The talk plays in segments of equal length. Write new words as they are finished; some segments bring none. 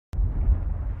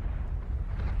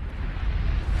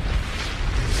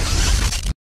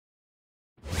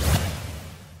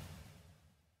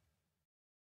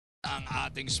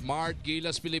Ang ating smart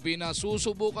Gilas Pilipinas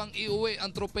susubukang iuwi ang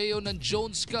tropeo ng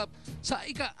Jones Cup sa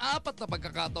ika-4 na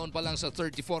pagkakataon pa lang sa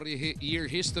 34-year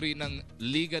history ng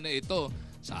liga na ito.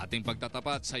 Sa ating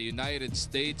pagtatapat sa United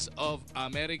States of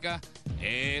America,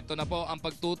 ito na po ang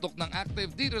pagtutok ng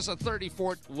active dito sa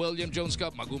 34th William Jones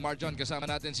Cup. Mag-umar dyan kasama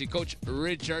natin si Coach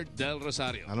Richard Del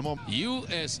Rosario. Alam mo,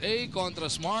 USA kontra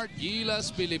Smart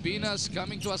Gilas Pilipinas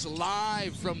coming to us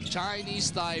live from Chinese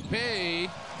Taipei.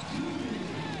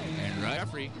 And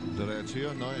referee. Diretso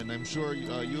yun, no? And I'm sure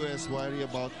US worry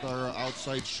about our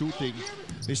outside shooting.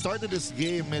 They started this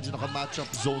game, medyo naka-matchup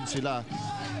zone sila.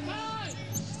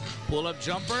 Pull-up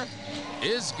jumper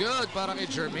is good para kay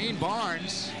Jermaine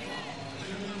Barnes.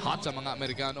 Hot sa mga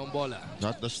Amerikano ang bola.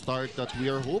 Not the start that we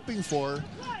are hoping for.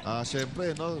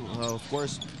 Siyempre, no? Of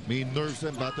course, may nerves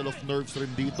and battle of nerves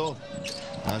rin dito.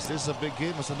 As this is a big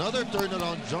game. As another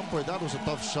turnaround jumper. That was a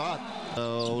tough shot.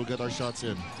 We'll get our shots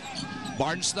in.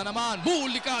 Barnes na naman.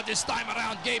 Bulika this time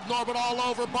around. Gabe Norwood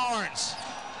all over Barnes.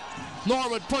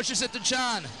 Norwood pushes it to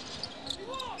Chan.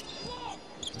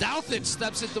 Douthit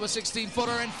steps into a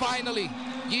 16-footer and finally,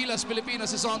 Gilas Pilipinas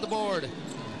is on the board.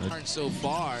 So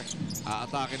far,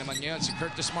 atake naman ngayon si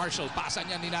Curtis Marshall. Pasa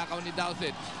niya, ninakaw ni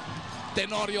Douthit.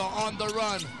 Tenorio on the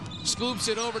run. Scoops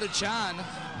it over to Chan.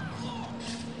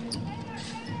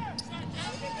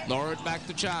 Norwood back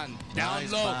to Chan. Down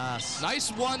nice low. Pass. Nice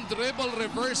one dribble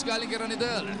reverse galing kay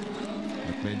Ranidel.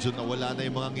 At medyo nawala na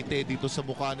yung mga ngiti dito sa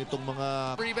mukha nitong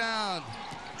mga... Rebound.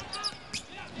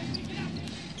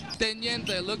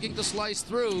 Teniente looking to slice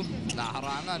through.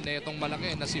 Naharangan na itong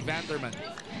malaki na si Vanderman.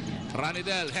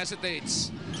 Ranidel hesitates.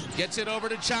 Gets it over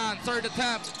to Chan. Third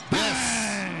attempt.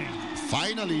 Bang!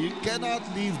 Finally, you cannot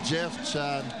leave Jeff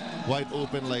Chan wide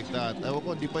open like that. Ewan ko,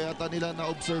 hindi pa yata nila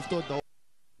na-observe to.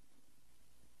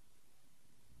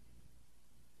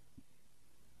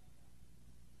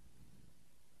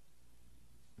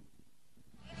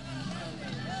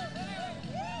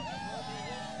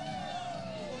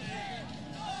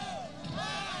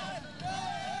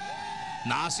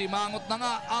 Nasimangot na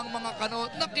nga ang mga kano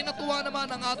na kinatuwa naman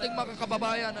ang ating mga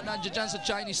kababayan na nandiyan dyan sa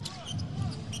Chinese.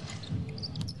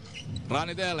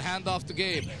 Ranidel, handoff to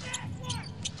Gabe.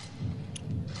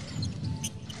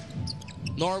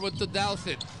 Norwood to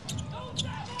Douthit.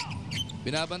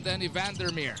 Binabantayan ni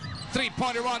Vandermeer.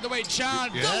 Three-pointer on the way.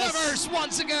 Chan delivers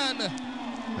once again.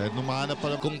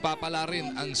 Kung papala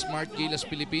rin ang Smart Gilas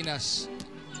Pilipinas,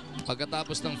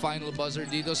 pagkatapos ng final buzzer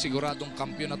dito, siguradong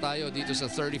kampiyon na tayo dito sa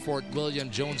 34th William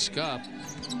Jones Cup.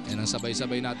 And ang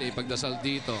sabay-sabay natin ipagdasal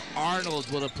dito. Arnold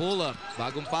with a pull-up.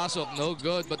 Bagong pasok, no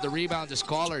good, but the rebound is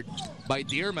collared by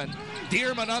Dearman.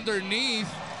 Dearman underneath.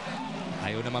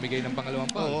 Ayaw na mamigay ng pangalawang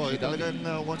pa. Oo, talagang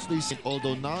once they see,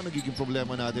 although now nagiging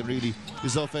problema natin really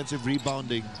is offensive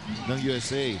rebounding ng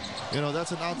USA. You know,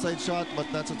 that's an outside shot, but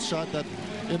that's a shot that,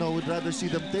 you know, we'd rather see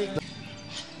them take.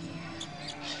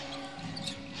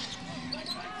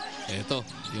 Ito,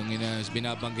 yung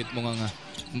binabanggit mo nga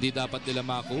hindi dapat nila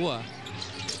makuha.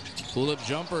 Pull-up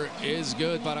jumper is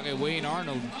good para kay Wayne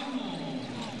Arnold.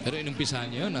 Pero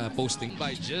inumpisahan niya yun, posting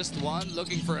by just one,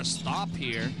 looking for a stop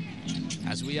here.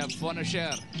 As we have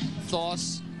Fonacher,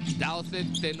 Thos,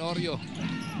 Douthit, Tenorio,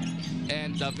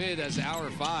 and David as our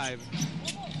 5.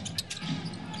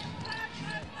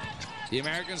 The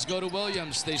Americans go to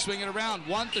Williams. They swing it around.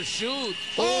 Want to shoot.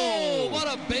 Oh, what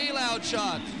a bailout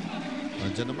shot.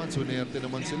 Nandiyan naman, sunerte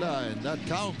naman sila, and that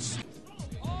counts.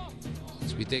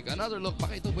 As we take another look,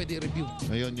 baka ito pwede review.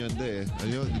 Ayun yun,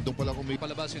 ayun, dito pala kung may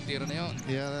palabas yung tira na yun.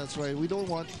 Yeah, that's right. We don't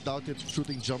want Douthit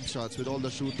shooting jump shots with all the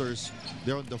shooters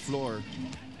there on the floor.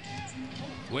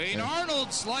 Wayne Arnold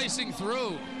slicing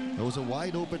through. There was a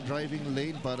wide open driving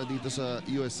lane para dito sa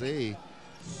USA.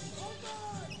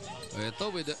 Ito,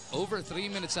 with over 3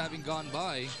 minutes having gone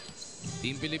by,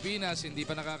 Team Pilipinas hindi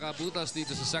pa nakakabutas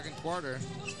dito sa second quarter.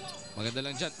 Maganda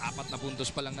lang dyan, 4 na puntos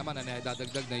pa lang naman na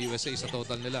naidadagdag na USA sa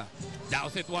total nila.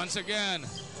 Douthit once again.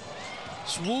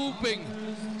 Swooping.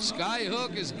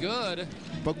 Skyhook is good.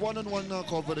 Pag one-on-one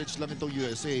coverage lang itong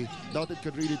USA, Douthit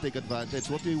can really take advantage.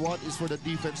 What we want is for the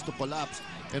defense to collapse.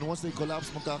 And once they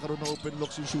collapse, magkakaroon ng open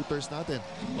looks yung shooters natin.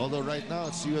 Although right now,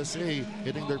 it's USA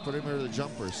hitting their perimeter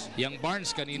jumpers. Yung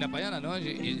Barnes, kanina pa yan, ano?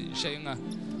 Siya yung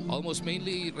almost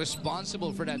mainly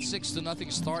responsible for that 6-0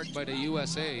 start by the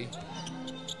USA.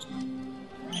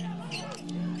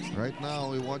 Right now,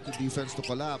 we want the defense to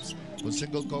collapse. Kung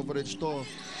single coverage to,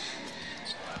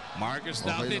 Marcus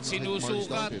Douthit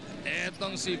sinusukat.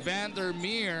 Etong si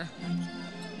Vandermeer.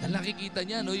 Nakikita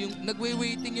niya, no, yung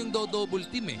nagwe-waiting yung double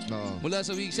team eh. No. Mula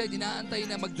sa weak side, inaantay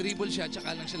na mag-dribble siya,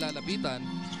 tsaka lang siya lalapitan.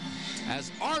 As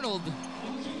Arnold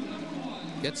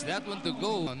gets that one to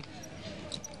go.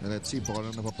 And let's see, baka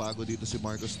lang napapago dito si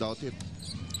Marcus Douthit.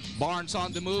 Barnes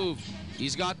on the move.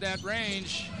 He's got that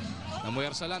range.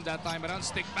 Namuwersa lang that time around.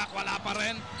 Stick back, wala pa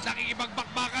rin.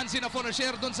 Nakikipagbakbakan si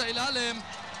Fonasher doon sa ilalim.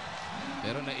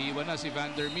 Pero naiwan na si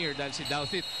Vandermeer dahil si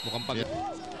Douthit mukhang pag...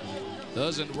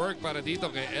 Doesn't work para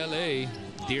dito kay LA.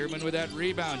 Dearman with that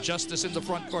rebound. Justice in the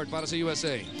front court para sa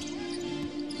USA.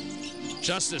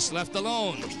 Justice left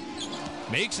alone.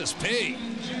 Makes us pay.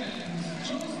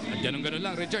 At ganun-ganun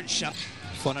lang. Richard shot.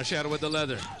 Fonasher with the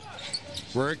leather.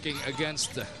 Working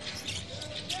against the...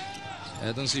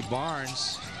 Etong si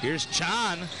Barnes. Here's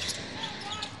Chan.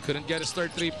 Couldn't get his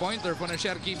third three-pointer.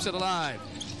 Fonasher keeps it alive.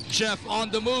 Jeff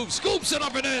on the move. Scoops it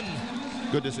up and in.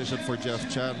 Good decision for Jeff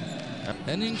Chan.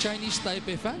 And yung Chinese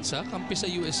Taipei fans, ha, kampi sa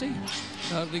USA.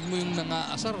 Narinig mo yung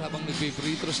nangaasar habang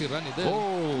nag-free throw si Ronnie Del.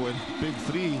 Oh, and big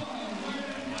three.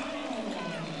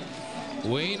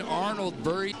 Wayne Arnold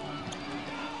buried.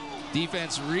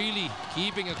 Defense really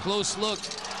keeping a close look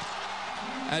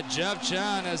at Jeff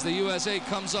Chan as the USA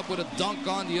comes up with a dunk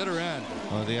on the other end.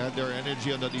 They had their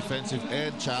energy on the defensive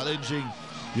end, challenging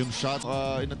yung shot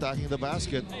in attacking the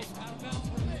basket.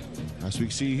 As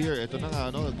we see here, ito na nga,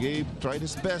 Gabe tried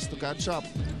his best to catch up.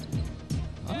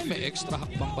 May extra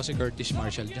hakbang pa si Curtis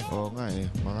Marshall dyan. Oo nga eh.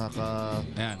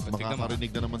 Makakarinig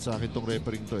na naman sa akin tong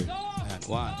refereeing to eh. Ayan,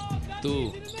 1,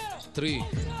 2,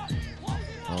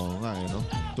 3. Oo nga eh, no?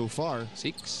 Too far.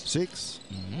 6. 6.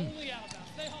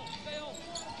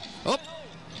 Up!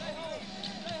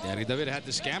 Terry David had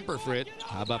to scamper for it.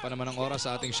 Haba pa naman ang oras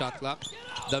sa ating shot clock.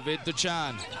 David to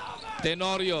Chan.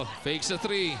 Tenorio fakes a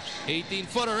 3.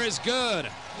 18-footer is good.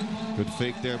 Good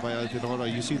fake there by Tenorio.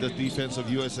 You see the defense of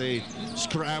USA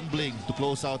scrambling to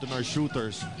close out on our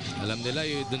shooters. Alam nila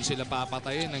dun sila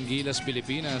papatayin ng Gilas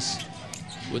Pilipinas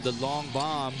with the long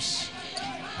bombs.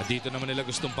 At dito naman nila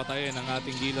gustong patayin ang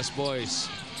ating Gilas boys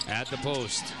at the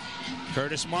post.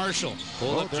 Curtis Marshall,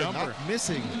 pull-up jumper. Not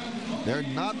missing. They're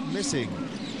not missing.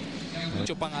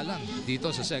 Medyo pa nga lang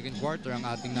dito sa second quarter ang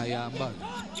ating naiambag.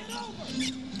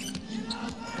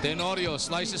 Tenorio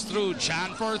slices through.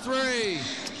 Chan for 3.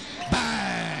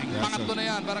 Bang! Pangatlo na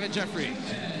yan para kay Jeffrey.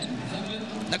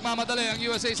 Nagmamadali ang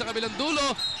USA sa kabilang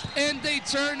dulo and they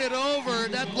turn it over.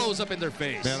 That blows up in their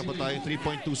face. Meron pa tayo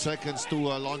 3.2 seconds to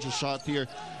launch a shot here.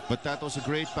 But that was a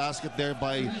great basket there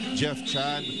by Jeff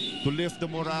Chan to lift the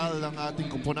morale ng ating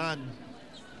kupunan.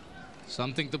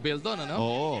 Something to build on, ano?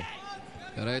 Oo.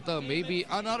 Pero ito, maybe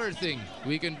another thing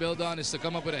we can build on is to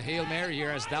come up with a Hail Mary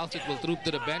here as Douthit will troop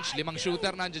to the bench. 5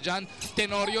 shooter nandiyan dyan.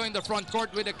 Tenorio in the front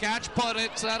court with a catch. Put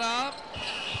it, set up.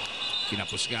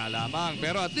 Kinapos nga lamang.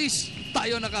 Pero at least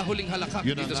tayo nakahuling halakhak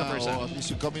dito sa first half. At least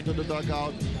you come into the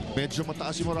dugout. Medyo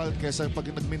mataas yung moral kesa pag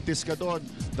nagmintis ka doon.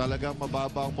 Talagang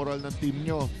mababa ang moral ng team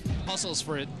nyo. Hustles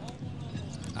for it.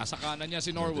 Nasa kanan niya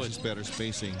si Norwood. This is better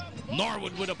spacing.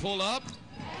 Norwood with a pull-up.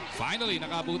 Finally,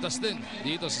 nakabutas din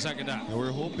dito sa second half. And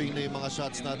we're hoping na yung mga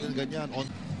shots natin ganyan.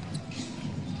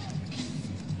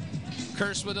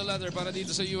 Curse with the leather para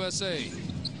dito sa USA.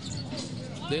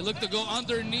 They look to go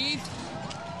underneath.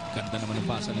 Ganda naman ang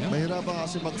pasa na yun. Mahirapan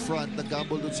kasi mag-front.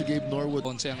 Nag-gamble doon si Gabe Norwood.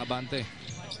 Ponce ang abante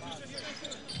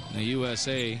na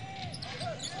USA.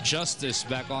 Justice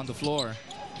back on the floor.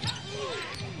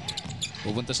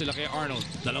 Pupunta sila kay Arnold.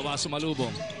 Dalawa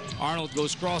sumalubong. Arnold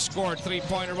goes cross-court.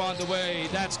 Three-pointer on the way.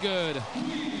 That's good.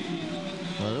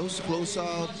 It was close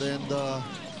out and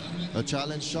a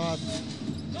challenge shot.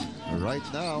 Right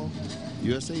now,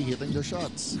 USA hitting their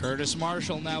shots. Curtis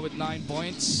Marshall now with 9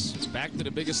 points. Back to the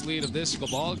biggest lead of this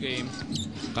ball game.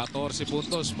 14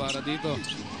 puntos para dito.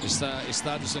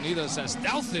 Estados Unidos as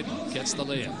Douthit gets the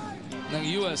layup ng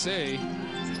USA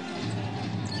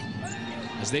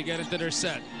as they get into their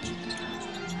set.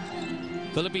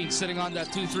 Philippines sitting on that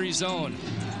 2-3 zone.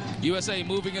 USA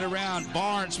moving it around.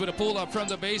 Barnes with a pull-up from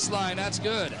the baseline. That's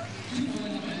good.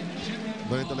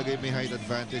 But talaga may height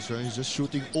advantage. Right? He's just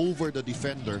shooting over the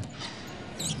defender.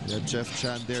 You have Jeff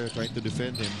Chan there trying to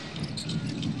defend him.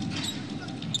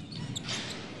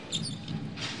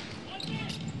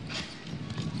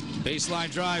 Baseline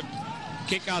drive.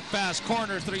 Kick out pass.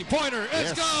 Corner three-pointer.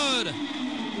 It's good!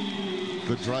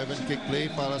 Good drive and kick play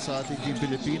para sa ating Team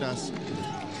Pilipinas.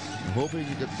 I'm hoping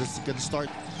that this can start.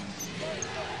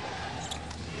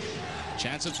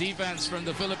 Chance of defense from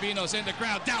the Filipinos in the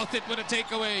crowd. Douthit with a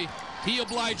takeaway. He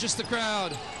obliges the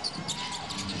crowd.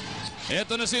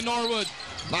 Ito na si Norwood.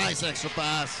 Nice extra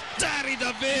pass. Terry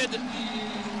David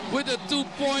with the 2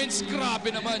 points.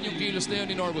 Grabe naman yung kilos na yun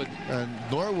ni Norwood. And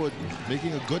Norwood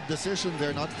making a good decision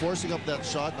there, not forcing up that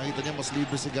shot. Nakita niya mas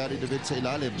libre si Gary David sa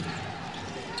ilalim.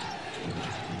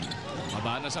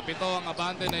 Mabana sa 7 ang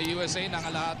abante na USA.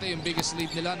 Nangalahati yung biggest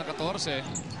lead nila na 14.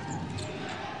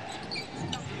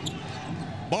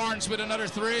 Barnes with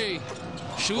another three.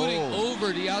 Shooting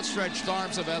over the outstretched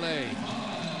arms of LA.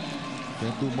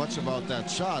 Can't do much about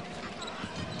that shot.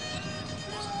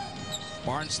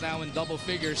 Barnes now in double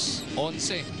figures.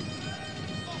 11.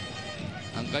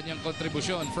 Ang kanyang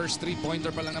kontribusyon. First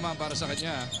three-pointer pa lang naman para sa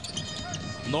kanya.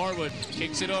 Norwood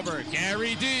kicks it over.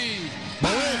 Gary D.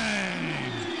 Bang!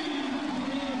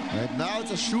 Right now,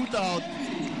 it's a shootout.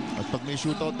 At pag may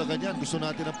shootout na ganyan, gusto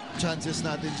natin ang chances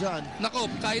natin dyan. Nako,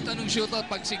 kahit anong shootout,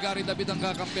 pag si Gary David ang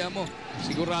kakampihan mo,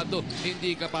 sigurado,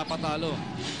 hindi ka papatalo.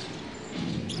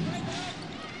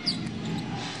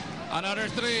 Another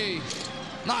three.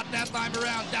 Not that time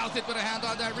around. Douthit with a hand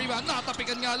on that rebound.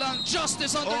 Natapikan nga lang.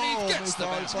 Justice underneath. Gets the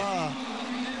basket.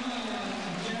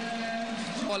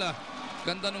 Wala.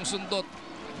 Ganda nung sundot.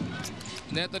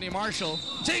 Anthony Marshall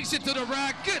takes it to the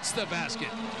rack. Gets the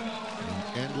basket.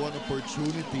 And one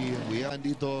opportunity. We have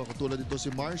dito, katulad dito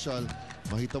si Marshall.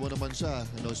 Makita mo naman siya.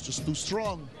 You know, it's just too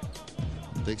strong.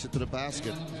 Takes it to the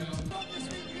basket.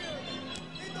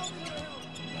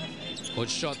 Coach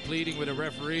Schott pleading with the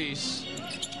referees.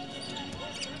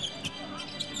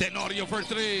 Tenorio for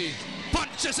three.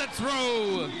 Punches and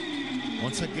throw.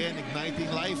 Once again, igniting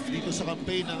life dito sa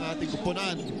campaign ng ating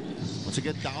kupunan. Once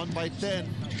again, down by 10.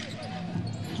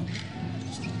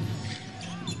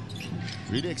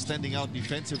 Really extending out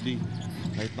defensively.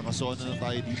 Kahit nakasona na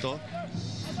tayo dito.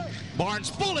 Barnes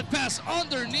bullet pass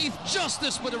underneath.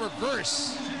 Justice with a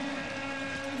reverse.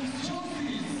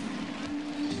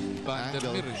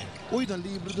 Uy,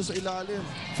 nalibre doon sa ilalim.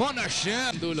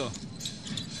 Fonashem. Dulo.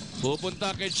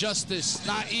 Pupunta kay Justice.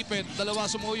 Naipit. Dalawa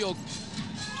sumuyog.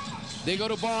 They go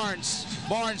to Barnes.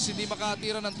 Barnes hindi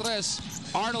makatira ng tres.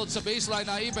 Arnold sa baseline.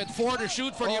 Naipit. 4 to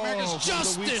shoot for the Americans.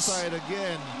 Justice. From the weak side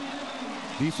again.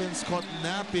 Defense caught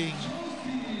napping.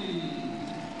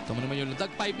 Tama naman yung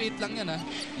lundag. 5'8 lang yan ha.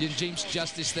 Yung James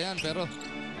Justice na yan. Pero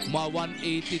mga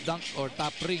 180 dunk or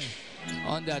top ring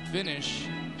on that finish.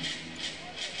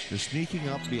 They're sneaking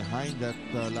up behind that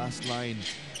last line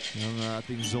ng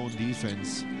ating zone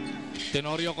defense.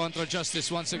 Tenorio contra Justice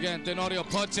once again. Tenorio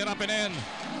puts it up and in.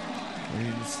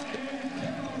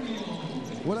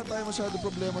 Wala tayo masyado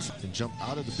problema sa jump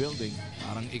out of the building.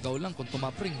 Parang ikaw lang kung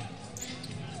tumapring.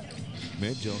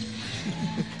 Medyo.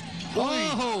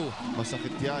 Oh!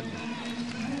 Masakit yan.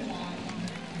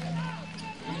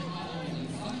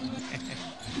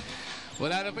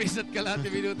 Wala na pa isa't kalahati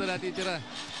minuto natin tira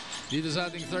dito sa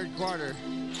ating third quarter.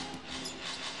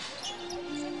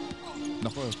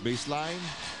 Nako, baseline.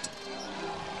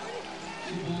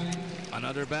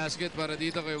 Another basket para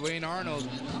dito kay Wayne Arnold.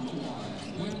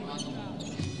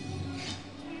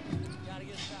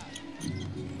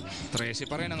 Trece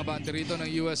pa rin ang abante rito ng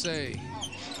USA.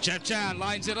 Chechan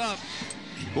lines it up.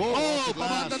 Oh,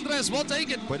 pamantang tres. We'll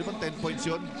take it. Pwede bang 10 points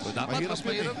yun? Dapat mas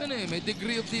mahirap yun eh. May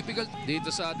degree of difficulty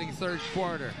dito sa ating third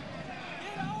quarter.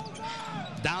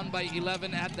 Down by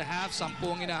 11 at the half. 10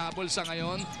 ang inahabol sa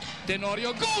ngayon.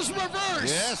 Tenorio goes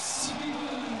reverse. Yes.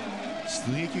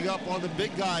 Sneaking up on the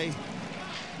big guy.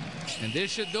 And this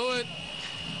should do it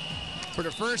for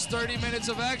the first 30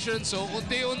 minutes of action. So,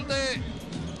 unti-unti,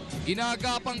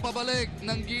 ginagapang pabalik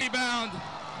ng rebound.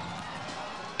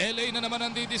 LA na naman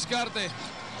ang didiskarte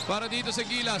para dito sa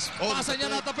Gilas. Pasa niya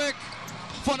natapik.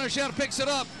 Fonasher picks it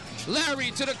up.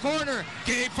 Larry to the corner.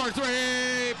 Gabe for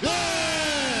three.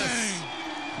 Yes!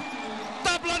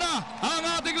 Tabla na ang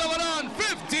ating labanan.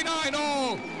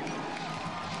 59-0.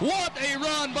 What a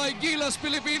run by Gilas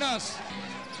Pilipinas.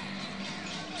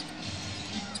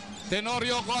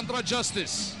 Tenorio contra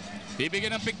Justice.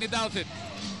 Bibigyan ng pick ni Douthit.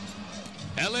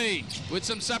 LA with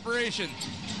some separation.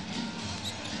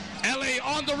 LA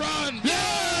on the run.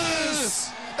 Yes!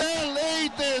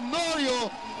 LA Tenorio.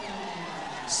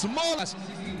 Small.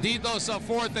 Dito sa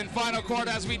fourth and final quarter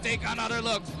as we take another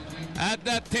look at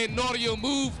that Tenorio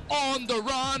move on the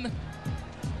run.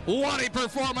 What a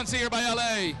performance here by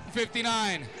LA.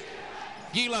 59.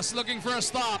 Gilas looking for a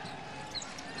stop.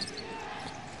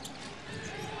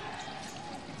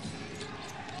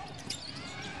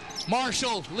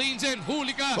 Marshall leans in.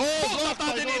 Huli ka.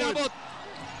 Inabot.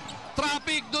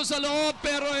 Traffic doon sa loob,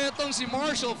 pero etong si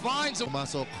Marshall finds.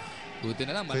 Pumasok. Buti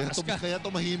na lang, malakas ka. Kaya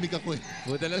tumahimik ako eh.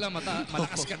 Buti na lang,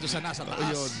 malakas ka doon sa nasa taas.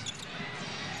 Ayun.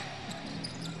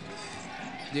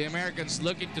 The Americans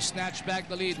looking to snatch back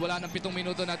the lead. Wala nang 7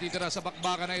 minuto natitira sa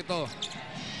bakbakan na ito.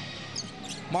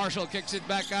 Marshall kicks it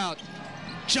back out.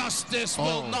 Justice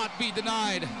will not be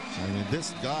denied. I mean,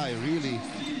 this guy really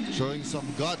showing some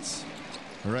guts.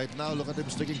 Right now, look at him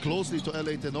sticking closely to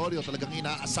LA Tenorio. Talagang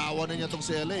inaasawa na niya itong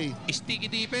si LA. Sticky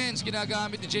defense,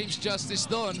 ginagamit ni James Justice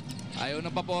doon. Ayaw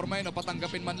ng paporma yun, o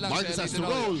patanggapin man lang Marcus si LA has to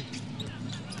Tenorio. roll.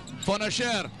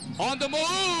 Fonasher on the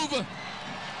move.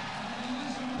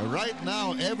 Right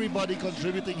now, everybody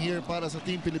contributing here para sa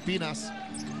Team Pilipinas.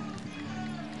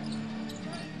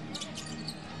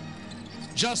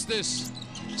 Justice.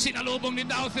 Sinalubong ni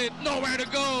Douthit. Nowhere to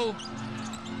go.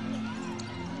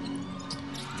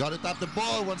 Got to tap the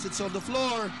ball once it's on the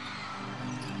floor.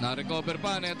 Na-recover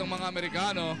pa na itong mga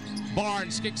Amerikano.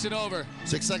 Barnes kicks it over.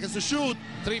 6 seconds to shoot.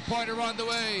 Three-pointer on the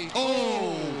way.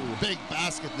 Oh, big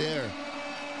basket there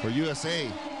for USA.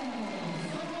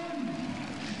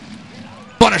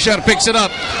 Bonasher picks it up.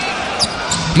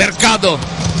 Mercado.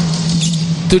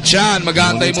 To Chan.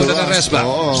 Mag-aantay muna ng respa.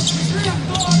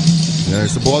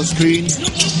 There's the ball screen.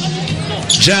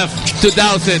 Jeff to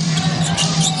Douthit.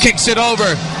 Kicks it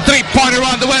over. Three-pointer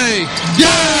on the way.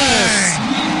 Yes!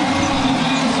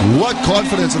 What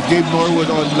confidence of Gabe Norwood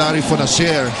on Larry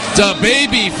Fonasher. The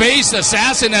baby-faced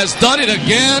assassin has done it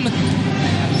again.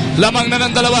 Lamang na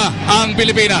ng dalawa ang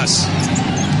Pilipinas.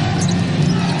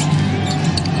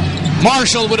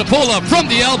 Marshall with a pull-up from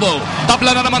the elbow.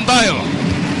 Tabla na naman tayo.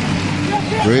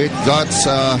 Great guts.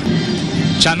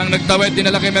 Chan ang nagtawid,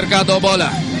 dinala kay Mercado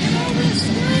bola.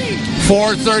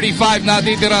 4:35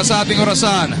 natitira sa ating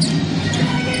orasan.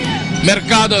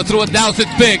 Mercado through a Douthit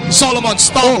pick. Solomon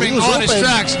stomping on his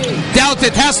tracks.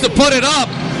 Douthit has to put it up.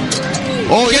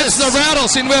 Gets the rattle.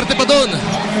 Sinwerte pa dun.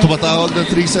 Tumatawag ng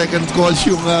 3-second call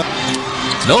yung...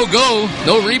 No go.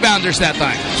 No rebounders that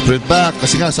time. Sprint back.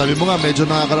 Kasi nga, sabi mo nga, medyo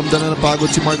nakakaramdam na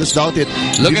pagod si Marcus Douthit.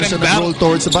 Look at him battle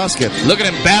towards the basket. Look at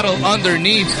him battle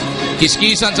underneath.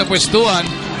 Kiskisan sa pwestuhan.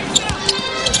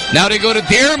 Now they go to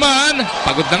Dearman.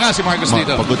 Pagod na nga si Marcus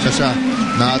dito. Pagod na siya.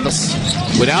 Naatas.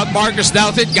 Without Marcus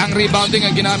Douthit, gang rebounding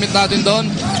ang ginamit natin doon.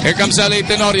 Here comes L.A.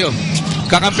 Tenorio.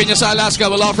 Kakampi niya sa Alaska.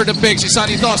 Will offer the pick. Si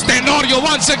Sonny Thos. Tenorio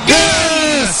once again.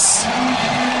 Yes!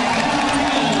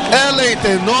 L.A.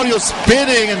 Tenorio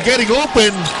spinning and getting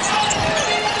open.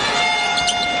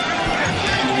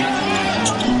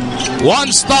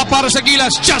 One stop para sa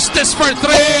Gilas. Justice for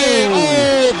three.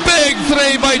 Oh, big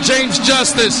three by James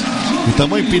Justice.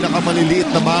 Kita mo yung pinakamaliliit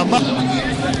na mama.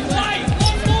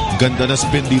 Ganda na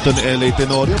spin dito ni L.A.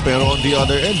 Tenorio, pero on the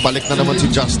other end, balik na naman si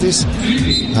Justice.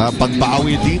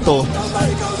 Pagbawi dito.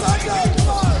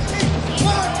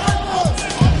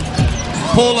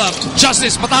 Pull up.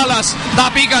 Justice patalas.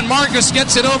 Tapikan. Marcus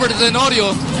gets it over to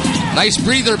Tenorio. Nice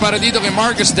breather para dito kay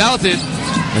Marcus Douthit.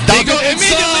 They go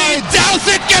immediately.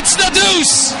 Douthit gets the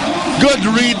deuce. Good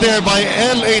read there by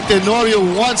L.A. Tenorio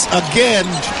once again.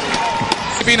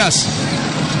 Pilipinas.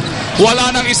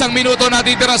 Wala nang isang minuto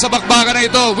natitira sa bakbakan na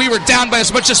ito. We were down by as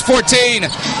much as 14.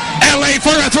 LA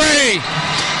for a three.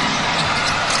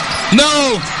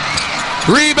 No.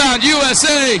 Rebound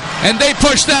USA. And they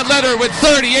push that letter with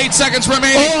 38 seconds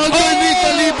remaining.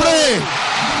 Libre.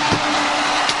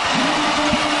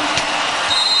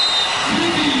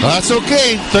 That's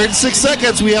okay. 36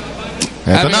 seconds. We have...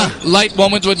 Eto na. Light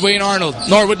moment with Wayne Arnold.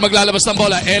 Norwood maglalabas ng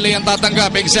bola. LA ang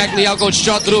tatanggap. Exactly how Coach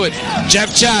Chot drew it.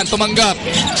 Jeff Chan tumanggap.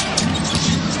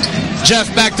 Jeff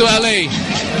back to LA.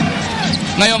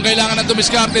 Ngayon kailangan ng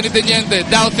tumiskarte ni Teniente.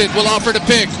 Douthit will offer the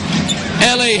pick.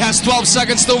 LA has 12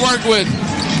 seconds to work with.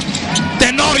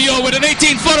 Tenorio with an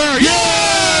 18-footer.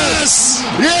 Yes!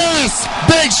 Yes!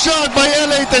 Big shot by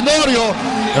L.A. Tenorio.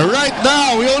 And right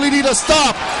now, we only need a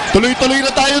stop. Tuloy-tuloy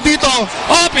na tayo dito.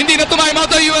 Up! Hindi na tumimeout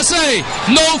ang USA.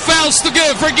 No fouls to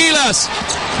give for Gilas.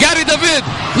 Gary David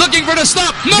looking for the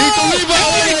stop. No!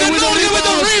 L.A. Tenorio with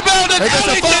the rebound. And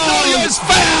L.A. Tenorio is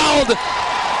fouled.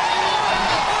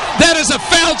 That is a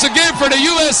foul to give for the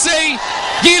USA.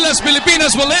 Gilas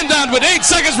Pilipinas will end down with 8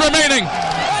 seconds remaining.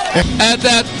 And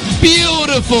that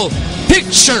beautiful,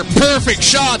 picture-perfect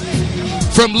shot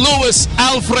from Luis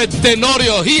Alfred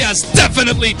Tenorio. He has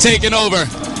definitely taken over.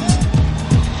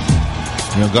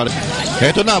 Got it.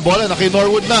 Eto na, bola na kay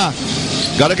Norwood na.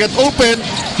 Gotta get open.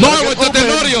 Norwood to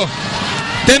Tenorio.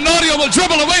 Tenorio will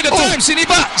dribble away the time.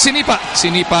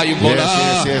 Sinipa yung bola.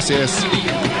 Yes.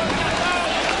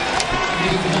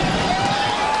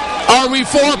 Are we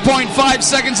 4.5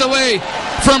 seconds away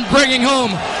from bringing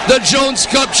home the Jones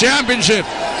Cup Championship?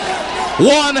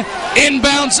 One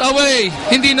inbounds away.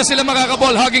 Hindi na sila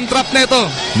makakaball. Hugging trap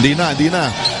neto. Hindi na.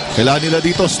 Kailangan nila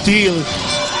dito steal.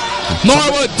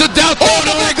 Norwood to Douthit. Oh,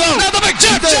 no, there go. Now the big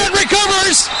Jeff Chan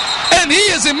recovers. And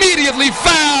he is immediately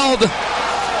fouled.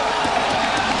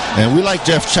 And we like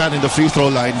Jeff Chan in the free throw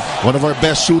line. One of our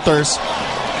best shooters.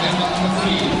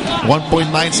 1.9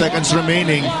 seconds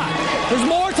remaining. There's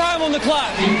more time on the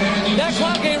clock. That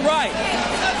clock ain't right.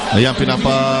 Ayan,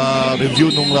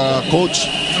 pinapa-review nung coach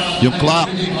yung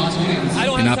clock.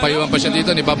 Pinapayuan pa siya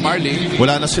dito ni Bob Marley.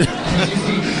 Wala na siya.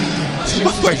 Si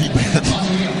Bob Marley ba yan?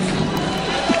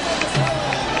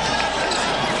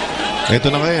 Ito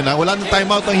na ngayon, wala nang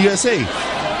timeout ng USA.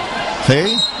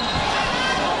 Okay?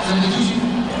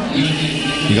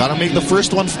 You gotta make the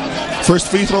first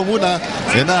free throw muna.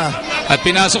 Yan na. At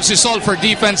pinasok si Sol for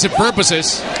defensive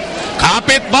purposes.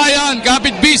 Kapit bayan,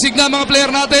 kapit bisig na mga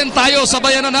player natin. Tayo,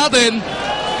 sabayan na natin.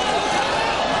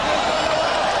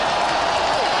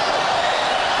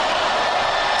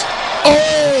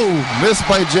 Oh! Missed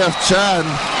by Jeff Chan.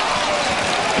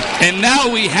 And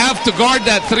now we have to guard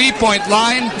that three-point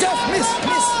line.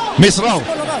 Miss raw.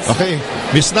 Okay,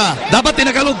 miss na. Dapat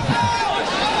tinagalog.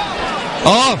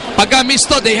 Oh, pagka miss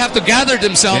to, they have to gather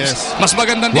themselves. Yes. Mas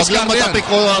magandang Wag discount lang yan. matapik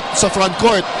ko sa front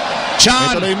court.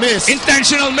 Chan, ito na yung miss.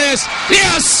 intentional miss.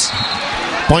 Yes!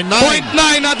 .9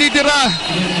 .9 natitira.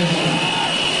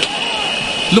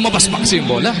 Lumabas pa kasi yung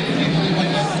bola.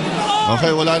 Okay,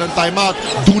 wala nang timeout.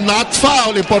 Do not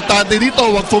foul. Importante dito,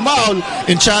 wag foul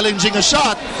in challenging a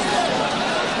shot.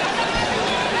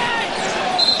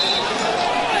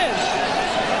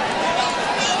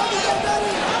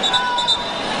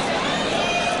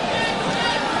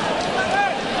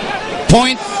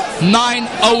 .9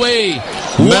 away.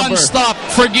 One Remember, stop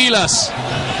for Gilas.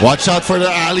 Watch out for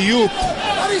the alley-oop.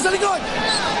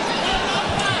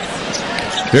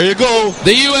 Here you go.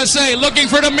 The USA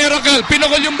looking for the miracle.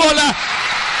 Pinukol yung bola.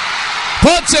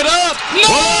 Puts it up.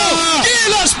 No! Oh!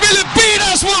 Gilas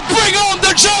Pilipinas will bring on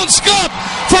the Jones Cup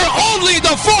for only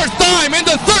the 4th time in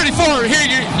the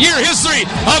 34-year history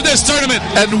of this tournament.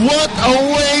 And what a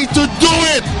way to do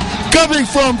it. Coming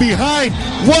from behind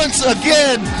once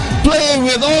again. Playing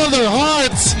with all their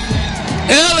hearts.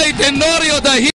 LA Tenorio, the